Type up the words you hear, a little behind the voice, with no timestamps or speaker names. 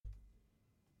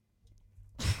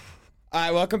All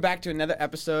right, welcome back to another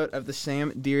episode of the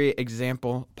Sam Deary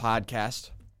Example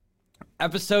Podcast.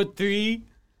 Episode 3.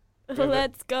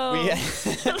 Let's go.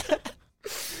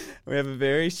 We have a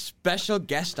very special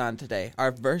guest on today.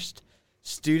 Our first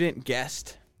student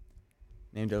guest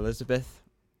named Elizabeth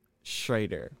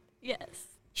Schroeder. Yes.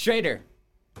 Schroeder,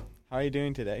 how are you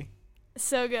doing today?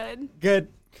 So good. Good.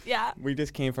 Yeah. We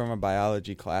just came from a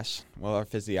biology class. Well, our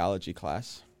physiology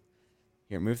class.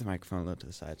 Here, move the microphone a little to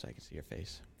the side so I can see your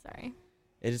face. Sorry.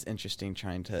 It is interesting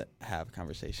trying to have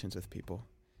conversations with people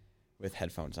with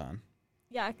headphones on.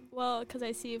 Yeah, well, because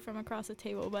I see you from across the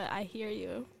table, but I hear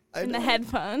you I in know. the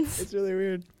headphones. It's really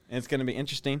weird. And it's going to be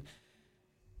interesting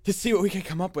to see what we can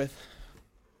come up with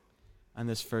on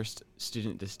this first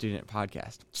student-to-student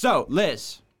podcast. So,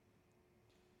 Liz,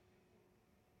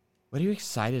 what are you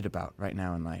excited about right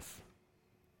now in life?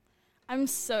 I'm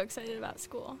so excited about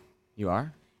school. You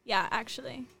are? Yeah,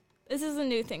 actually. This is a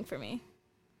new thing for me.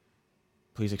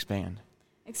 Please expand.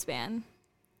 Expand.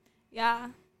 Yeah.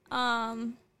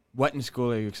 What in school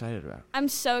are you excited about? I'm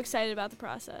so excited about the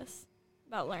process,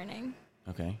 about learning.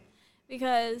 Okay.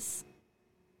 Because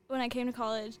when I came to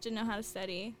college, didn't know how to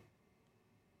study,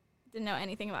 didn't know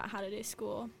anything about how to do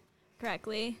school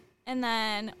correctly. And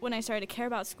then when I started to care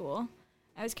about school,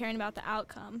 I was caring about the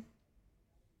outcome.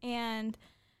 And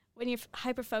when you're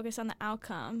hyper-focused on the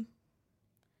outcome,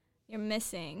 you're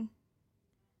missing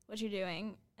what you're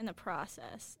doing in the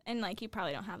process. And, you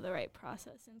probably don't have the right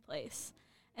process in place.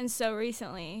 And so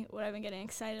recently, what I've been getting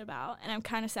excited about, and I'm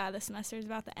kind of sad this semester is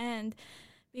about to end,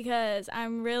 because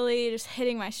I'm really just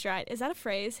hitting my stride. Is that a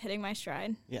phrase, hitting my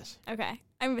stride? Yes. Okay.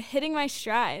 I'm hitting my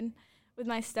stride with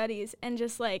my studies and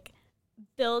just,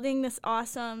 building this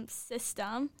awesome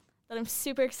system that I'm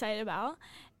super excited about.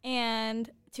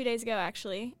 And 2 days ago,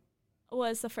 actually,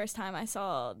 was the first time I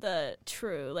saw the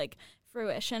true,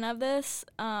 fruition of this,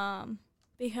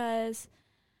 because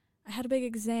I had a big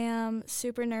exam,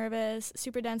 super nervous,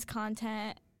 super dense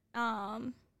content,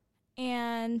 and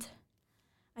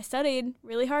I studied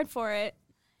really hard for it,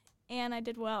 and I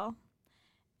did well,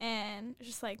 and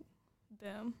it's just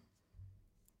boom.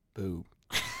 Boo.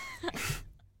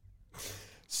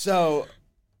 So,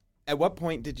 at what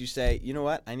point did you say, you know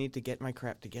what, I need to get my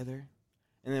crap together?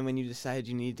 And then when you decided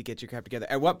you needed to get your crap together,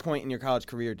 at what point in your college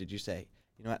career did you say,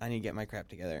 you know what, I need to get my crap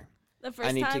together? The first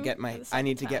I need time,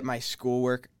 to get my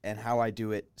schoolwork and how I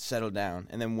do it settled down.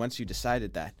 And then once you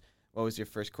decided that, what was your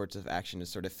first course of action to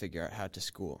sort of figure out how to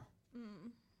school?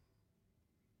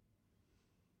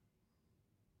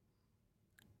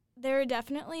 There were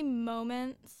definitely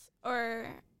moments or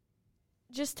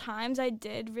just times I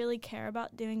did really care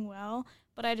about doing well,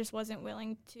 but I just wasn't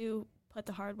willing to put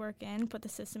the hard work in, put the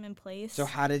system in place. So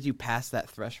how did you pass that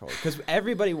threshold? Because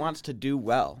everybody wants to do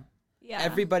well. Yeah.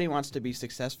 Everybody wants to be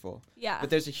successful. Yeah.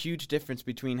 But there's a huge difference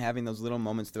between having those little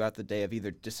moments throughout the day of either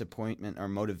disappointment or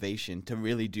motivation to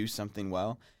really do something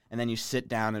well, and then you sit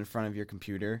down in front of your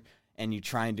computer and you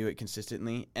try and do it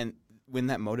consistently, and when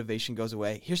that motivation goes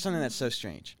away, here's something that's so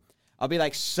strange. I'll be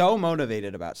so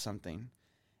motivated about something,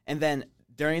 and then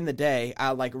during the day,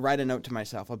 I'll write a note to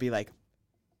myself. I'll be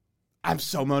I'm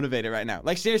so motivated right now.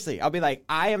 Seriously, I'll be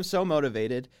I am so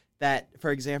motivated that, for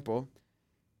example,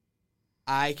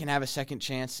 I can have a second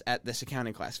chance at this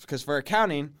accounting class. Because for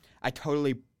accounting, I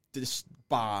totally just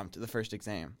bombed the first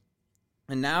exam.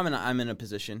 And now I'm in a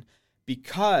position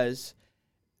because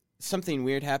something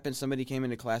weird happened. Somebody came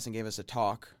into class and gave us a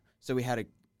talk. So we had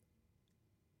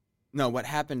what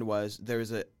happened was there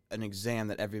was an exam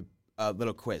that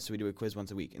little quiz. So we do a quiz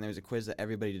once a week. And there was a quiz that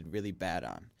everybody did really bad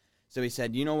on. So he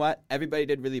said, you know what? Everybody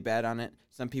did really bad on it.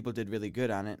 Some people did really good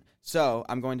on it. So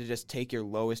I'm going to just take your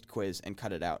lowest quiz and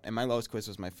cut it out. And my lowest quiz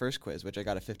was my first quiz, which I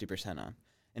got a 50% on.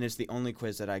 And it's the only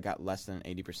quiz that I got less than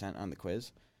 80% on the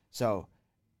quiz. So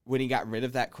when he got rid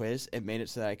of that quiz, it made it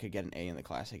so that I could get an A in the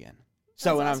class again.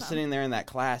 So when I'm sitting there in that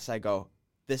class, I go,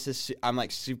 I'm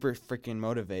super freaking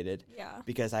motivated. Yeah.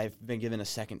 Because I've been given a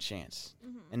second chance.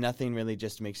 Mm-hmm. And nothing really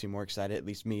just makes me more excited, at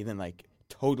least me, than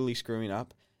totally screwing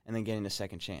up and then getting a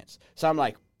second chance. So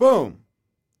I'm boom,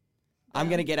 I'm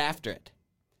going to get after it.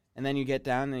 And then you get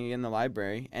down and you get in the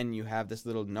library and you have this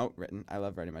little note written. I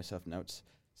love writing myself notes.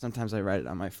 Sometimes I write it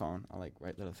on my phone. I'll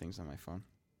write little things on my phone.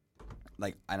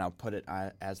 And I'll put it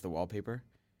as the wallpaper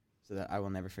so that I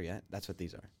will never forget. That's what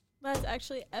these are. That's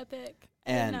actually epic.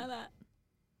 I And didn't know that.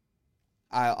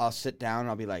 I'll sit down and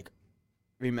I'll be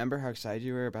remember how excited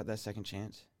you were about that second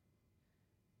chance?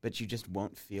 But you just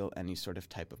won't feel any sort of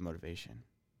type of motivation.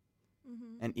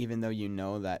 Mm-hmm. And even though you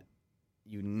know that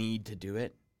you need to do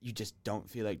it, you just don't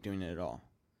feel like doing it at all.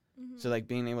 Mm-hmm. So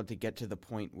being able to get to the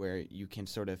point where you can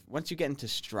sort of, once you get into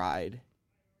stride,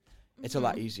 It's a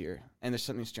lot easier, and there's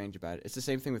something strange about it. It's the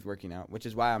same thing with working out, which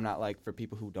is why I'm not like, for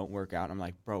people who don't work out, I'm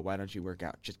like, bro, why don't you work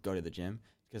out? Just go to the gym,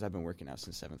 because I've been working out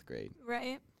since 7th grade.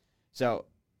 Right. So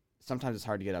sometimes it's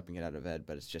hard to get up and get out of bed,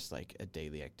 but it's just like a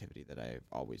daily activity that I've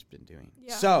always been doing.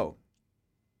 Yeah. So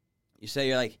you say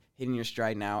you're like hitting your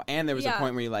stride now, and there was a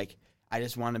point where you're like, I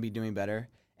just want to be doing better,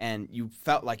 and you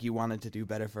felt like you wanted to do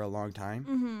better for a long time.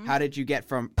 Mm-hmm. How did you get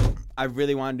from I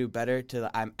really want to do better to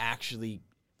I'm actually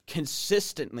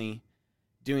consistently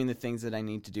doing the things that I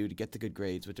need to do to get the good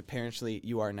grades, which apparently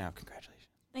you are now? Congratulations.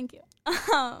 Thank you.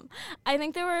 I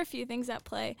think there were a few things at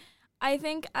play. I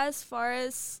think as far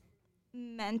as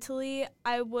mentally,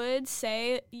 I would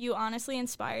say you honestly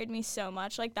inspired me so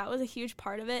much. Like, that was a huge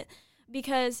part of it,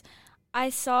 because I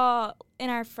saw in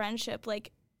our friendship,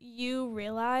 like, you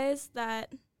realize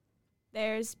that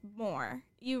there's more.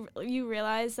 You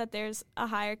realize that there's a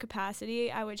higher capacity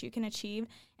at which you can achieve,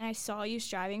 and I saw you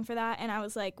striving for that, and I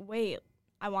was like, wait,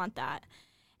 I want that.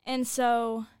 And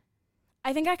so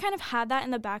I think I kind of had that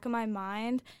in the back of my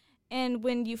mind, and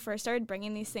when you first started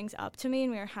bringing these things up to me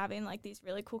and we were having, like, these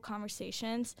really cool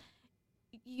conversations,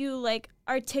 you, like,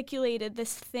 articulated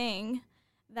this thing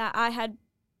that I had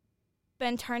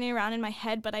been turning around in my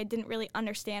head, but I didn't really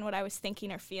understand what I was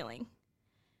thinking or feeling.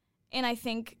 And I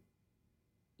think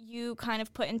you kind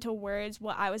of put into words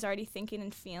what I was already thinking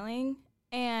and feeling.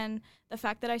 And the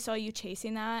fact that I saw you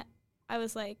chasing that, I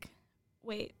was like,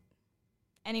 wait,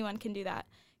 anyone can do that.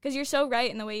 Because you're so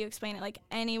right in the way you explain it. Like,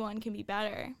 anyone can be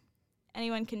better.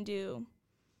 Anyone can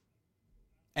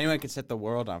set the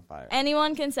world on fire.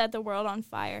 Anyone can set the world on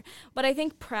fire. But I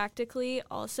think practically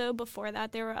also before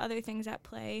that, there were other things at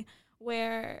play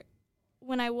where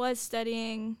when I was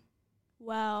studying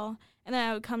well, and then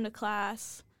I would come to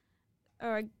class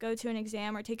or go to an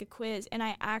exam or take a quiz, and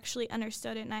I actually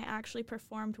understood it and I actually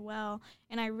performed well,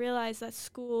 and I realized that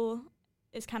school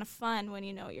is kind of fun when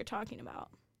you know what you're talking about.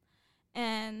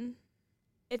 And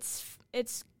it's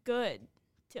good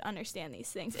to understand these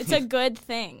things. It's a good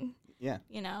thing. Yeah.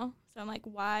 You know? So I'm like,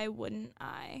 why wouldn't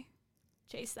I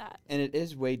chase that? And it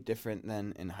is way different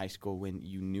than in high school when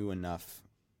you knew enough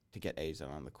to get A's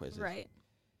on the quizzes. Right.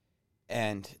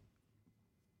 And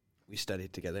we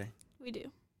studied together. We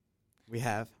do. We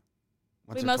have.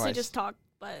 We mostly just talk,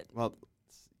 but... Well,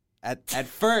 at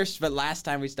first, but last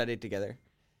time we studied together,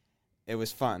 it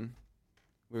was fun.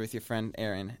 We were with your friend,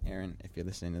 Aaron. Aaron, if you're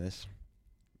listening to this,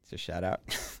 it's a shout out.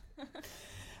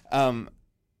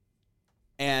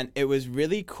 And it was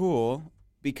really cool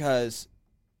because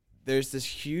there's this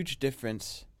huge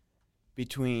difference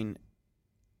between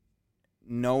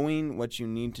knowing what you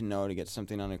need to know to get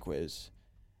something on a quiz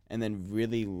and then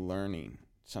really learning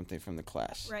something from the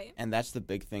class. Right. And that's the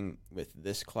big thing with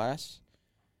this class,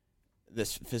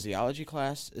 this physiology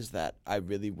class, is that I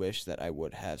really wish that I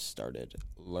would have started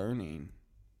learning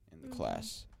in the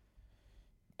class.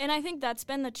 And I think that's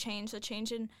been the change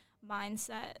in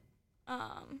mindset,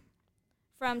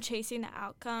 from chasing the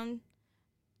outcome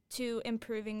to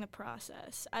improving the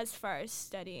process as far as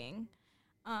studying.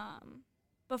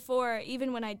 Before,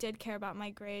 even when I did care about my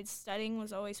grades, studying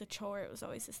was always a chore. It was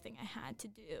always this thing I had to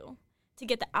do to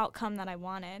get the outcome that I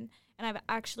wanted. And I've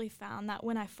actually found that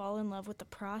when I fall in love with the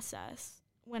process,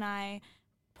 when I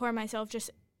pour myself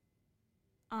just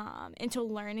into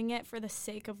learning it for the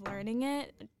sake of learning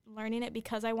it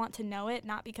because I want to know it,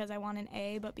 not because I want an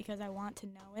A, but because I want to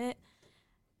know it.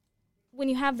 When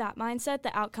you have that mindset,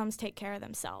 the outcomes take care of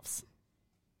themselves.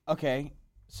 Okay,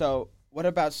 so what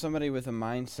about somebody with a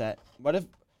mindset? What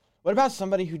about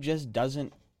somebody who just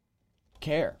doesn't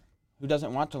care, who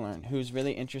doesn't want to learn, who's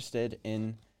really interested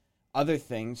in other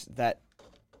things that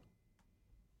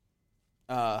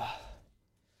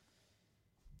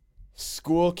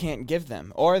school can't give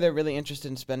them, or they're really interested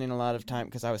in spending a lot of time,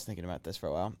 because I was thinking about this for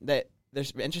a while, they're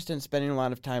interested in spending a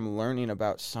lot of time learning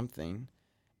about something,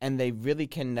 and they really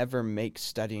can never make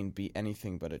studying be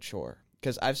anything but a chore.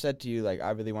 Because I've said to you, like,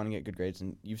 I really want to get good grades,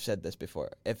 and you've said this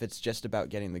before. If it's just about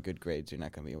getting the good grades, you're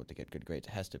not going to be able to get good grades.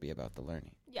 It has to be about the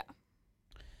learning. Yeah.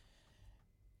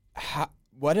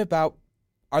 What about,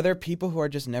 are there people who are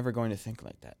just never going to think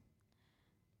like that?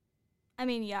 I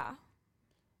mean, yeah.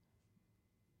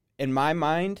 In my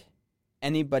mind,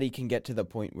 anybody can get to the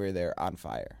point where they're on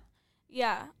fire.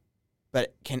 Yeah.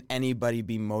 But can anybody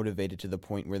be motivated to the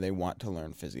point where they want to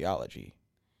learn physiology?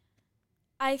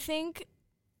 I think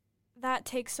that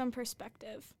takes some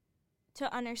perspective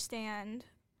to understand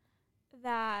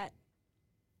that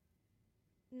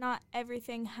not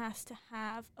everything has to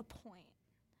have a point.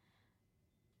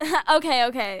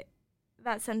 Okay.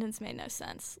 That sentence made no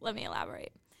sense. Let me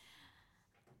elaborate.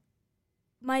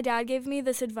 My dad gave me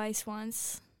this advice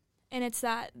once, and it's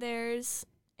that there's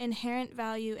inherent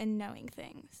value in knowing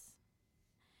things.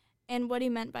 And what he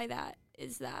meant by that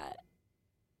is that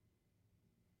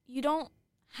you don't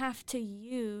have to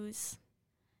use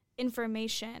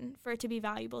information for it to be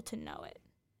valuable to know it.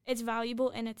 It's valuable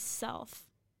in itself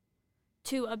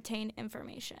to obtain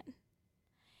information.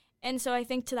 And so I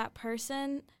think to that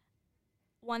person,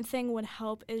 one thing would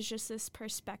help is just this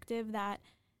perspective that,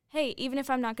 hey, even if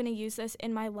I'm not going to use this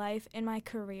in my life, in my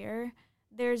career,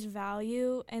 there's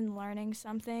value in learning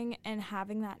something and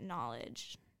having that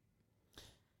knowledge.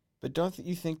 But don't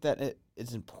you think that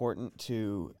it's important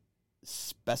to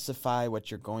specify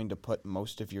what you're going to put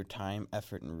most of your time,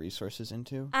 effort, and resources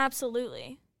into?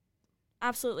 Absolutely.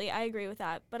 Absolutely, I agree with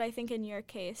that. But I think in your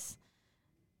case,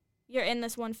 you're in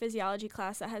this one physiology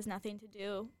class that has nothing to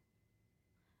do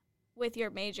with your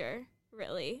major,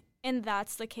 really. And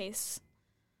that's the case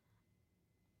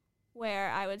where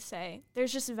I would say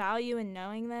there's just value in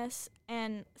knowing this,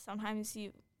 and sometimes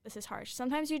this is harsh,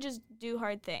 sometimes you just do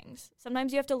hard things.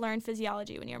 Sometimes you have to learn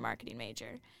physiology when you're a marketing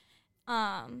major.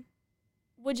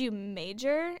 Would you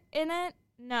major in it?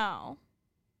 No.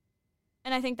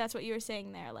 And I think that's what you were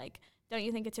saying there. Like, don't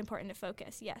you think it's important to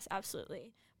focus? Yes,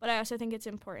 absolutely. But I also think it's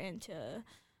important to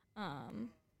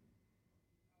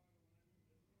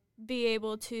be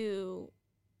able to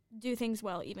do things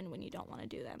well even when you don't want to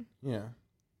do them. Yeah.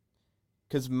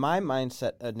 Because my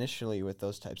mindset initially with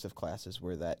those types of classes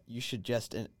were that you should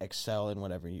just excel in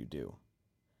whatever you do.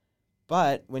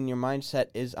 But when your mindset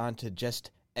is on to just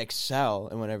excel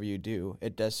in whatever you do,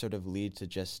 it does sort of lead to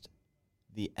just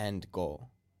the end goal.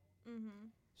 Mm-hmm.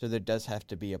 So there does have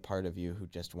to be a part of you who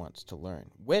just wants to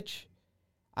learn, which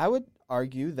I would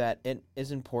argue that it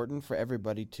is important for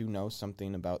everybody to know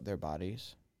something about their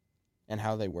bodies and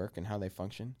how they work and how they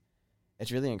function.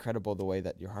 It's really incredible the way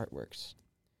that your heart works.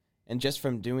 And just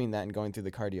from doing that and going through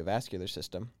the cardiovascular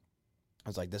system, I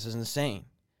was like, this is insane.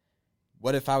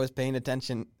 What if I was paying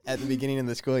attention at the beginning of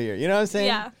the school year? You know what I'm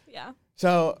saying? Yeah.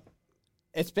 So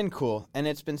it's been cool, and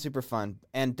it's been super fun.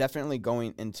 And definitely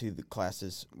going into the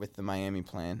classes with the Miami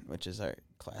plan, which is our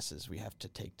classes we have to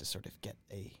take to sort of get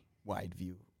a wide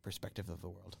view perspective of the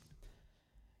world.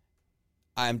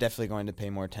 I'm definitely going to pay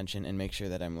more attention and make sure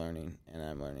that I'm learning, and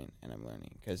I'm learning, and I'm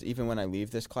learning. Because even when I leave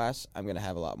this class, I'm going to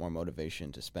have a lot more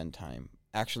motivation to spend time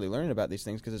actually learning about these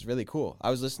things because it's really cool.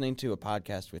 I was listening to a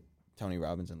podcast with Tony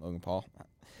Robbins and Logan Paul.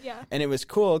 Yeah. And it was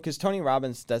cool because Tony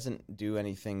Robbins doesn't do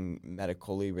anything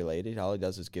medically related. All he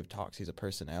does is give talks. He's a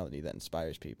personality that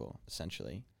inspires people,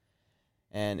 essentially.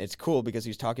 And it's cool because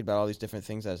he's talking about all these different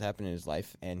things that has happened in his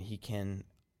life, and he can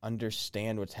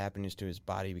understand what's happening to his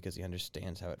body because he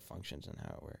understands how it functions and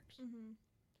how it works. Mm-hmm.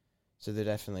 So there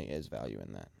definitely is value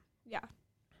in that. Yeah.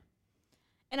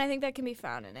 And I think that can be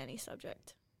found in any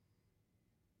subject.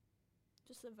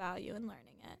 Just the value in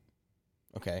learning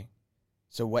it. Okay.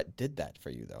 So what did that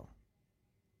for you, though?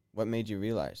 What made you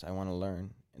realize I want to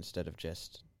learn instead of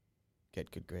just get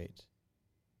good grades?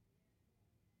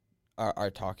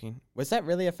 Our talking, was that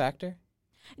really a factor?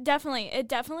 Definitely. It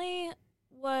definitely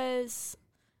was.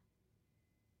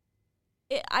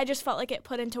 I just felt like it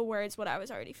put into words what I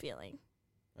was already feeling.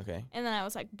 Okay. And then I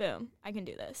was like, boom, I can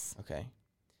do this. Okay.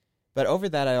 But over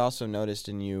that, I also noticed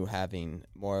in you having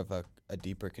more of a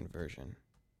deeper conversion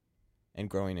and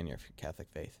growing in your Catholic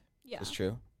faith. Yeah. Is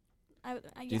true? Do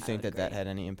you think that had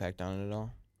any impact on it at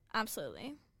all?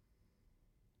 Absolutely.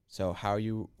 So how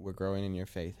you were growing in your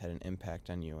faith had an impact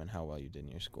on you and how well you did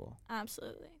in your school?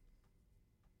 Absolutely.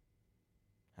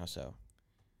 How so?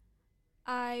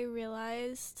 I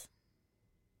realized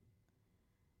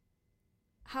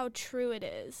how true it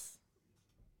is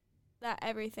that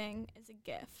everything is a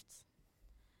gift,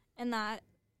 and that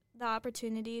the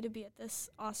opportunity to be at this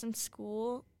awesome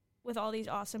school with all these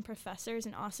awesome professors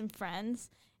and awesome friends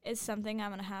is something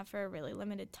I'm going to have for a really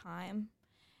limited time.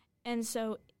 And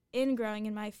so in growing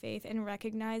in my faith and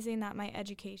recognizing that my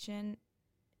education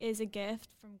is a gift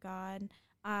from God,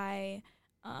 I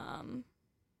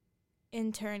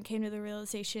in turn came to the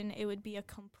realization it would be a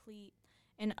complete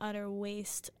and utter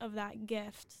waste of that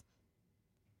gift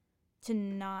to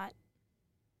not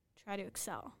try to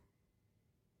excel.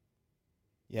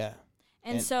 Yeah.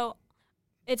 And so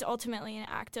it's ultimately an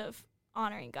act of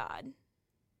honoring God,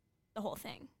 the whole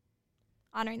thing,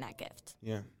 honoring that gift.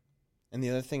 Yeah. And the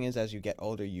other thing is, as you get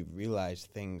older, you realize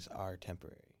things are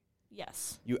temporary.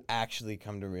 Yes. You actually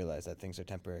come to realize that things are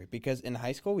temporary. Because in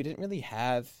high school, we didn't really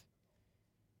have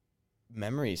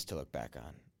memories to look back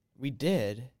on. We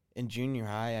did in junior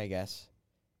high, I guess.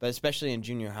 But especially in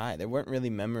junior high, there weren't really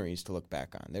memories to look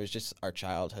back on. There was just our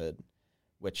childhood,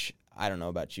 which I don't know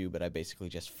about you, but I basically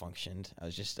just functioned. I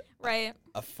was just right.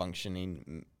 a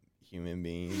functioning human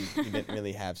being. You didn't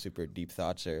really have super deep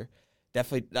thoughts, or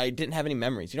definitely, I didn't have any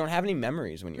memories. You don't have any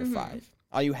memories when you're 5.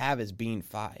 All you have is being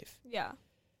 5. Yeah.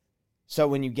 So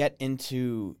when you get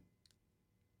into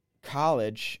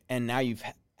college and now you've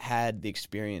had the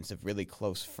experience of really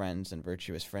close friends and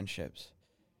virtuous friendships,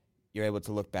 you're able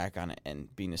to look back on it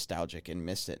and be nostalgic and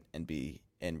miss it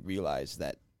and realize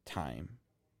that time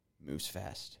moves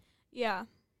fast. Yeah.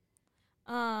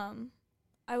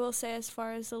 I will say, as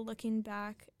far as the looking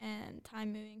back and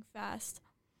time moving fast,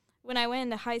 when I went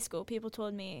into high school, people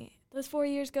told me, those 4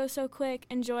 years go so quick,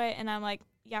 enjoy it. And I'm like,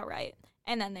 yeah, right.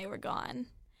 And then they were gone.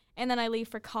 And then I leave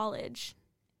for college,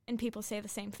 and people say the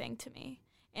same thing to me.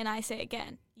 And I say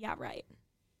again, yeah, right.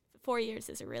 4 years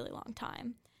is a really long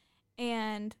time.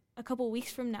 And a couple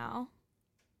weeks from now,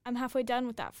 I'm halfway done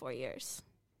with that 4 years.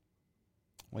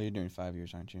 Well, you're doing 5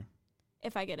 years, aren't you?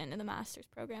 If I get into the master's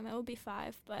program, it will be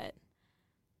 5, but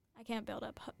I can't build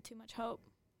up too much hope.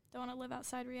 Don't want to live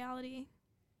outside reality.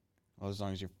 Well, as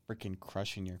long as you're freaking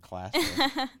crushing your class.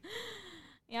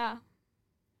 Yeah.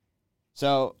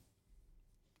 So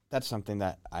that's something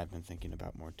that I've been thinking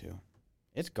about more too.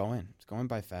 It's going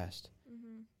by fast.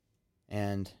 Mm-hmm.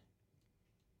 And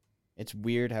it's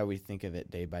weird how we think of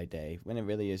it day by day when it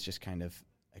really is just kind of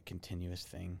a continuous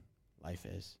thing. Life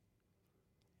is.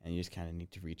 And you just kind of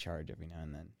need to recharge every now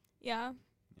and then. Yeah.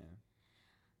 Yeah.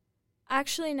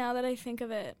 Actually, now that I think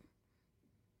of it,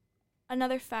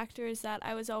 another factor is that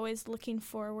I was always looking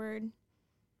forward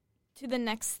to the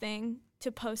next thing,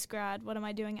 to post-grad. What am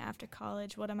I doing after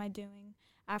college? What am I doing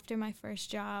after my first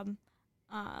job?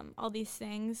 All these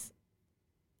things.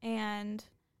 And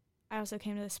I also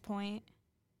came to this point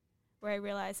where I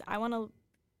realized I want to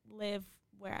live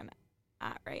where I'm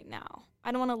at right now.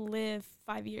 I don't want to live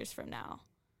 5 years from now.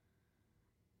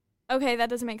 Okay, that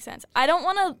doesn't make sense. I don't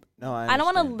want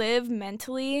to live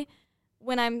mentally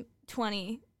when I'm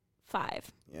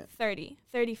 25, 30,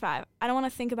 35. I don't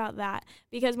want to think about that,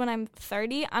 because when I'm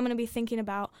 30, I'm going to be thinking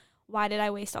about, why did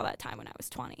I waste all that time when I was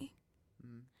 20?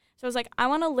 So I was like, I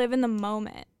want to live in the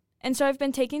moment. And so I've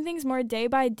been taking things more day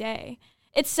by day.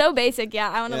 It's so basic.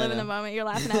 Yeah, I want to live in the moment. You're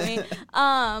laughing at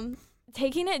me.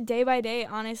 Taking it day by day,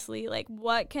 honestly, like,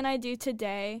 what can I do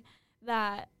today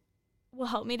that will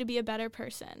help me to be a better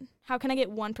person? How can I get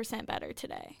 1% better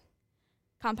today?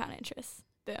 Compound interest.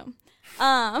 Boom.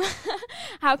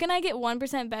 How can I get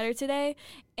 1% better today?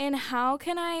 And how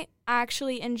can I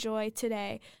actually enjoy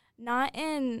today? Not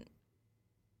in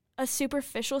a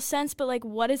superficial sense, but like,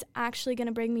 what is actually going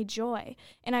to bring me joy?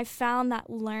 And I found that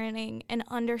learning and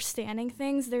understanding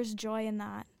things, there's joy in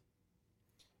that.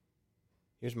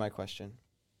 Here's my question.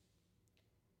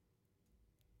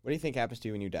 What do you think happens to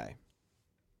you when you die?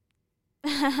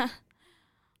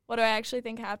 What do I actually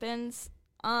think happens?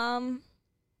 So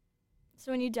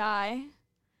when you die,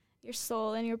 your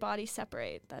soul and your body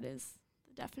separate. That is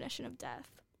the definition of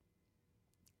death.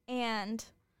 And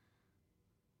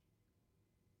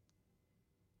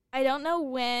I don't know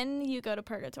when you go to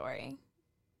purgatory,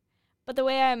 but the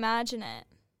way I imagine it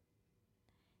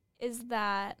is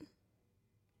that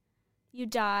you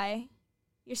die,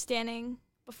 you're standing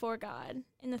before God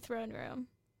in the throne room,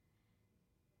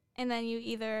 and then you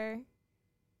either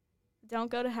don't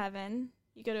go to heaven,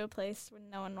 you go to a place where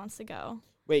no one wants to go.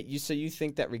 Wait, so you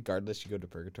think that regardless you go to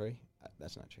purgatory?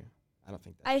 That's not true. I don't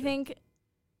think that's true. I think,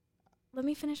 let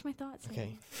me finish my thoughts.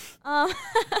 Okay.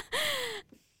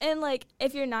 And, like,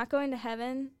 if you're not going to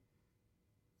heaven,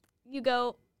 you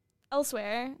go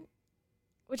elsewhere,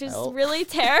 which is really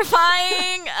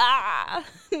terrifying.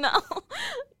 No.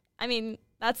 I mean,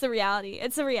 that's the reality.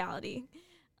 It's a reality.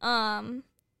 And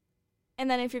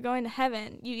then if you're going to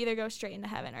heaven, you either go straight into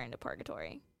heaven or into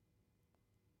purgatory.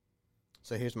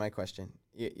 So here's my question.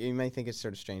 You may think it's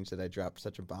sort of strange that I dropped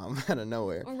such a bomb out of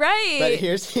nowhere. Right. But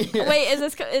here's Wait, is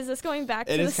this going back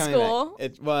to the school?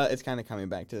 It's kind of coming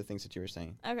back to the things that you were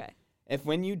saying. Okay. If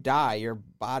when you die, your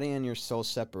body and your soul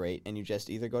separate and you just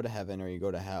either go to heaven or you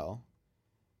go to hell,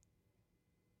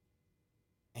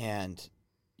 and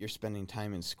you're spending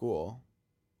time in school,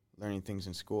 learning things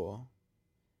in school,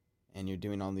 and you're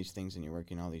doing all these things and you're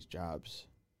working all these jobs,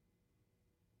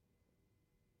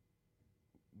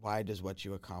 why does what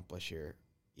you accomplish here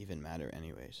even matter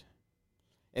anyways?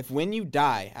 If when you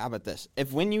die, how about this?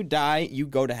 If when you die, you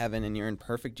go to heaven and you're in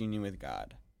perfect union with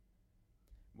God,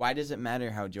 why does it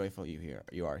matter how joyful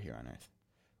you are here on earth?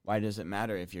 Why does it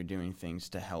matter if you're doing things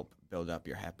to help build up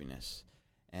your happiness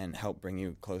and help bring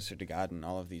you closer to God and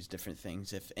all of these different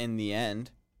things, if in the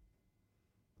end,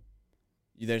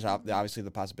 there's obviously the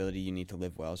possibility you need to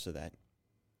live well, so that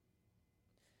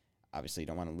obviously you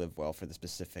don't want to live well for the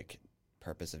specific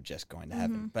purpose of just going to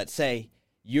heaven. But say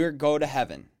you go to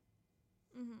heaven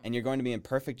and you're going to be in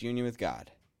perfect union with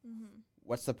God, Mm-hmm.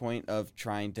 what's the point of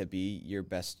trying to be your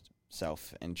best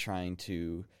self and trying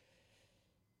to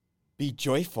be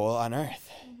joyful on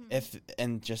earth if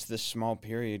in just this small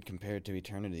period compared to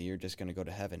eternity you're just going to go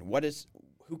to heaven?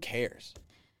 Who cares?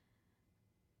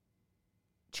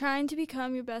 Trying to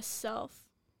become your best self,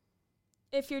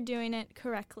 if you're doing it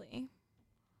correctly,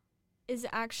 is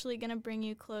actually going to bring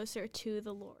you closer to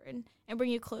the Lord and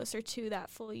bring you closer to that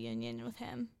full union with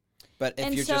him. But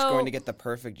if you're just going to get the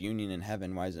perfect union in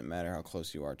heaven, why does it matter how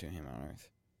close you are to him on earth?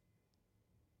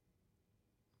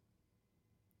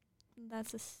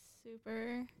 That's a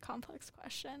super complex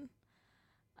question.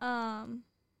 I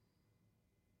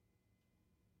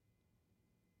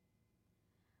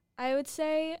would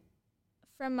say,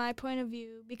 from my point of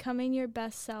view, becoming your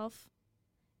best self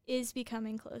is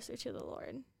becoming closer to the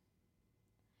Lord.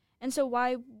 And so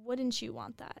why wouldn't you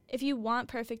want that? If you want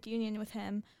perfect union with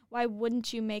him, why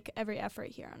wouldn't you make every effort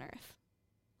here on earth?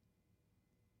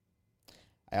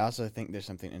 I also think there's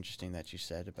something interesting that you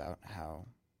said about how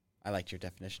I liked your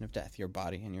definition of death. Your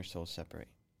body and your soul separate.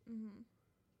 Mm-hmm.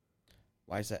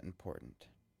 Why is that important?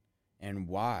 And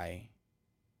what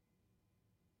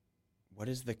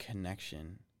is the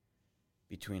connection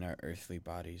between our earthly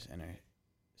bodies and our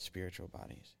spiritual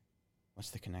bodies?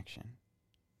 What's the connection?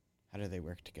 How do they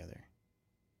work together?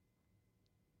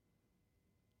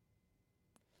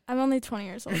 I'm only 20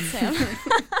 years old, Sam.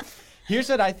 Here's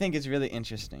what I think is really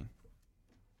interesting.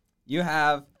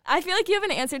 I feel like you have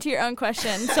an answer to your own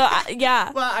question. So,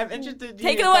 yeah. Well, I'm interested.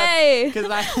 Take it away.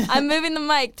 I'm moving the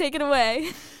mic. Take it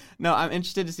away. No, I'm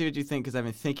interested to see what you think because I've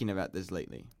been thinking about this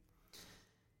lately.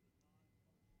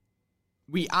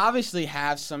 We obviously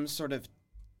have some sort of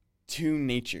two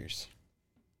natures.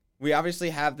 We obviously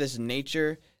have this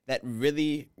nature that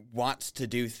really wants to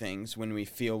do things when we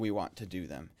feel we want to do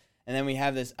them. And then we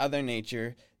have this other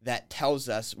nature that tells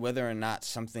us whether or not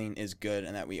something is good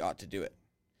and that we ought to do it.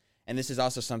 And this is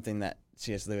also something that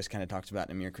C.S. Lewis kind of talks about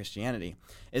in Mere Christianity,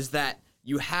 is that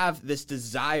you have this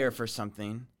desire for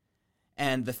something,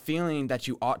 and the feeling that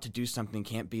you ought to do something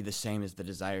can't be the same as the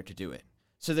desire to do it.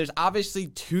 So there's obviously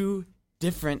two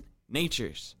different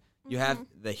natures. You have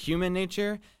the human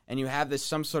nature, and you have this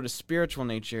some sort of spiritual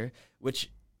nature,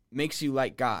 which makes you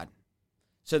like God.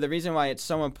 So the reason why it's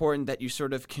so important that you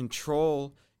sort of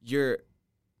control your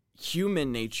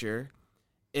human nature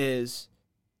is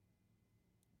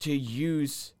to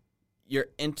use your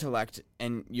intellect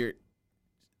and your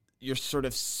sort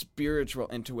of spiritual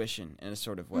intuition in a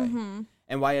sort of way. Mm-hmm.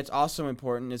 And why it's also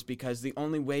important is because the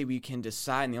only way we can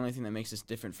decide, and the only thing that makes us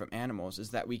different from animals,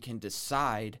 is that we can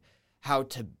decide how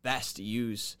to best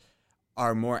use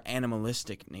our more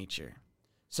animalistic nature.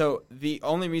 So the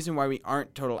only reason why we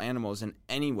aren't total animals in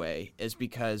any way is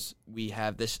because we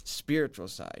have this spiritual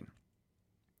side.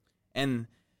 And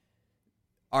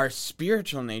our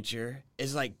spiritual nature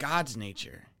is like God's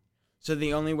nature. So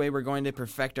the only way we're going to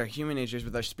perfect our human nature is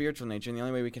with our spiritual nature, and the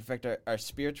only way we can perfect our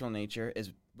spiritual nature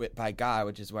is by God,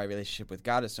 which is why relationship with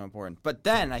God is so important. But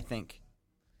then I think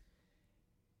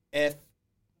if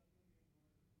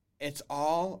it's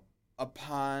all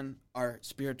upon our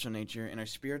spiritual nature, and our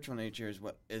spiritual nature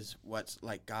is what's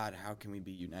like God, how can we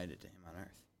be united to him on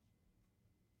earth?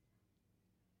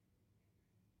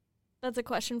 That's a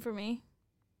question for me.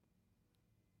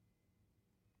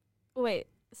 Wait,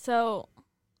 so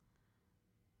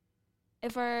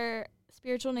if our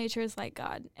spiritual nature is like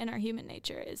God and our human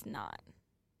nature is not,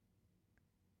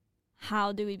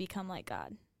 how do we become like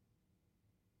God?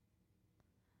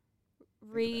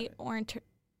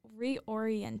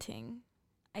 Reorienting,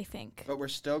 I think. But we're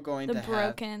still going the to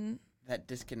broken have that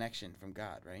disconnection from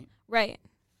God, right? Right.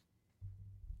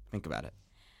 Think about it.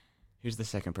 Who's the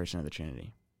second person of the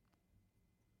Trinity?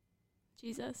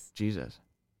 Jesus.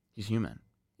 He's human.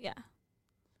 Yeah.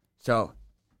 So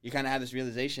you kind of have this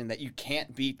realization that you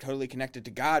can't be totally connected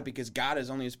to God because God is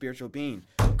only a spiritual being.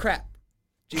 Crap.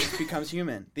 Jesus becomes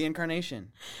human. The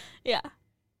incarnation. Yeah.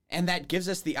 And that gives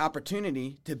us the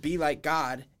opportunity to be like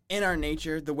God in our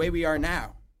nature the way we are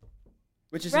now,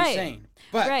 which is insane.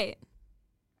 But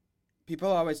people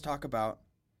always talk about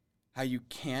how you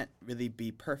can't really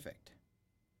be perfect.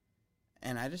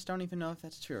 And I just don't even know if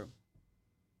that's true.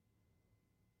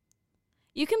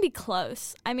 You can be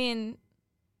close. I mean,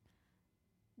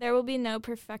 there will be no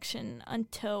perfection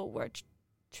until we're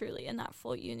truly in that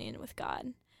full union with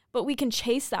God. But we can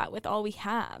chase that with all we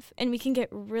have, and we can get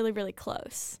really, really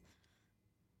close.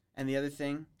 And the other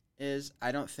thing is,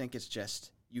 I don't think it's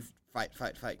just you fight,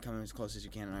 come as close as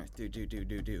you can on earth,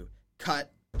 do.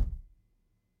 Cut.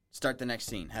 Start the next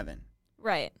scene, heaven.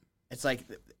 Right. It's like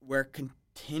we're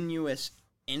continuous,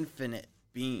 infinite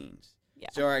beings. Yeah.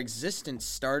 So our existence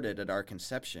started at our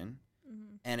conception,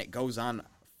 Mm-hmm. and it goes on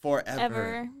forever.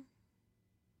 Ever.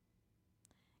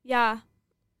 Yeah.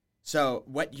 So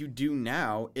what you do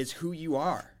now is who you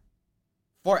are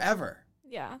forever.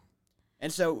 Yeah.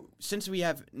 And so since we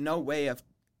have no way of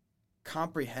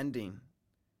comprehending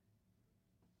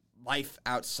life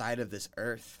outside of this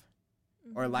earth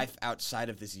or life outside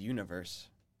of this universe,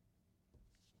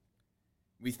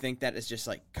 we think that it's just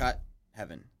like cut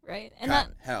heaven, Right. And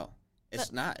cut hell.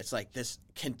 It's not. It's like this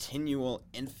continual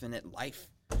infinite life.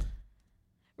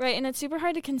 Right, and it's super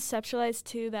hard to conceptualize,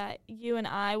 too, that you and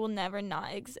I will never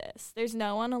not exist. There's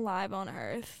no one alive on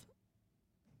Earth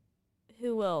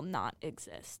who will not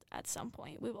exist at some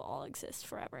point. We will all exist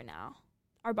forever now.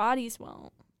 Our bodies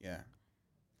won't. Yeah.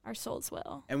 Our souls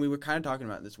will. And we were kind of talking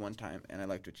about this one time, and I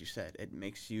liked what you said. It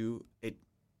makes you, it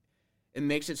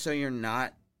makes it so you're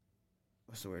not,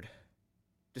 what's the word?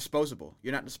 Disposable.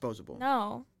 You're not disposable.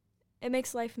 No. It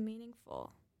makes life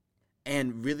meaningful.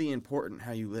 And really important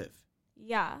how you live.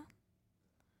 Yeah.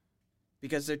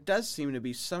 Because there does seem to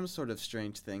be some sort of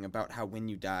strange thing about how when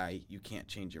you die, you can't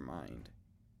change your mind.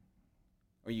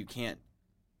 Or you can't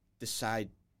decide.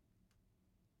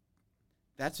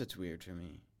 That's what's weird for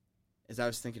me. As I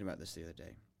was thinking about this the other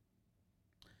day.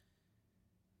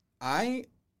 I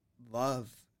love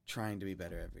trying to be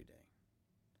better every day.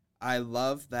 I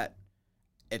love that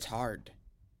it's hard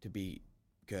to be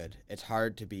good. It's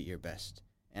hard to be your best.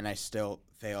 And I still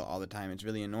fail all the time. It's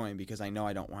really annoying because I know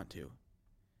I don't want to.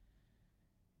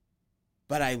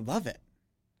 But I love it.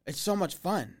 It's so much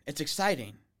fun. It's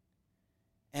exciting.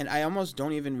 And I almost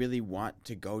don't even really want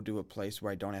to go to a place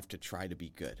where I don't have to try to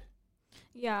be good.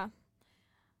 Yeah.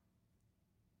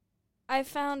 I've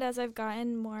found as I've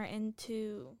gotten more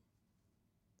into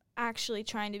actually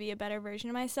trying to be a better version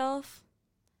of myself,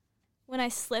 when I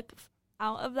slip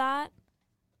out of that,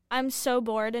 I'm so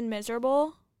bored and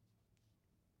miserable,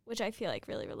 which I feel like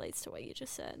really relates to what you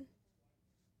just said.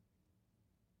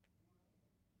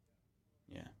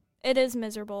 Yeah. It is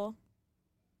miserable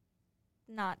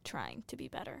not trying to be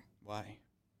better. Why?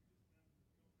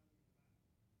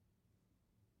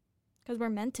 Because we're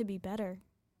meant to be better.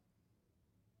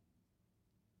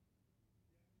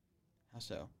 How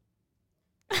so?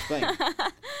 Explain.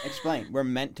 Explain. We're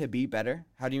meant to be better?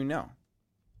 How do you know?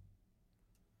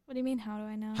 What do you mean, how do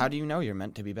I know? How do you know you're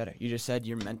meant to be better? You just said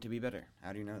you're meant to be better.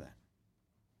 How do you know that?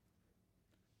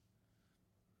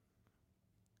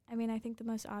 I mean, I think the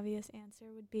most obvious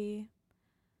answer would be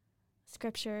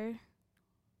Scripture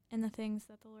and the things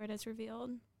that the Lord has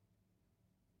revealed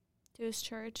to His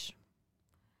church.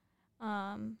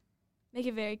 Make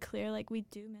it very clear, like, we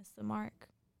do miss the mark.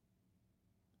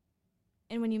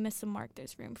 And when you miss the mark,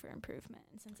 there's room for improvement.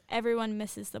 And since everyone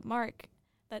misses the mark,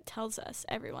 that tells us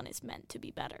everyone is meant to be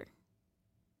better.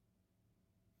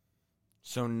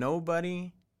 So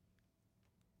nobody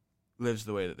lives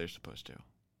the way that they're supposed to.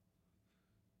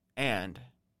 And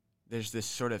there's this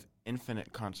sort of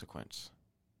infinite consequence.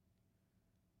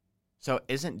 So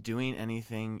isn't doing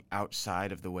anything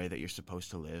outside of the way that you're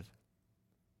supposed to live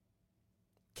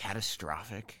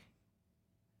catastrophic?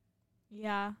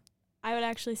 Yeah, I would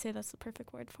actually say that's the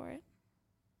perfect word for it.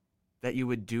 That you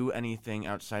would do anything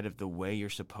outside of the way you're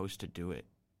supposed to do it.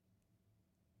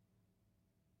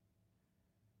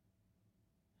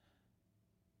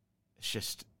 It's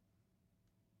just,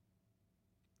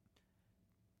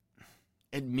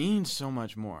 it means so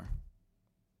much more,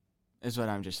 is what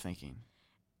I'm just thinking.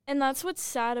 And that's what's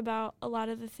sad about a lot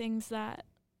of the things that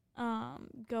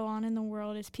go on in the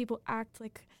world is people act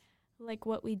like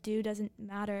what we do doesn't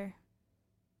matter.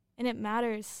 And it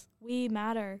matters. We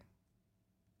matter.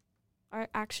 Our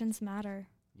actions matter.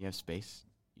 You have space.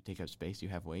 You take up space. You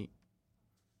have weight.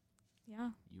 Yeah.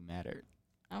 You matter.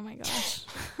 Oh my gosh.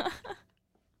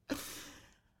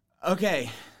 Okay.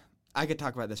 I could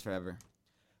talk about this forever.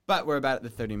 But we're about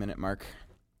at the 30-minute mark.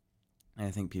 And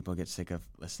I think people get sick of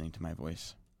listening to my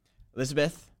voice.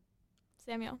 Elizabeth,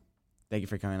 Samuel. thank you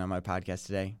for coming on my podcast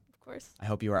today. Of course. I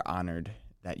hope you are honored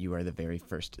that you are the very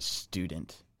first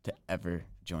student to ever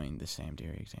join the Sam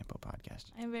Deary Example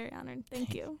podcast. I am very honored.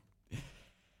 Thank you.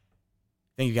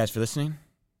 Thank you guys for listening.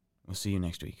 We'll see you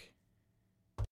next week.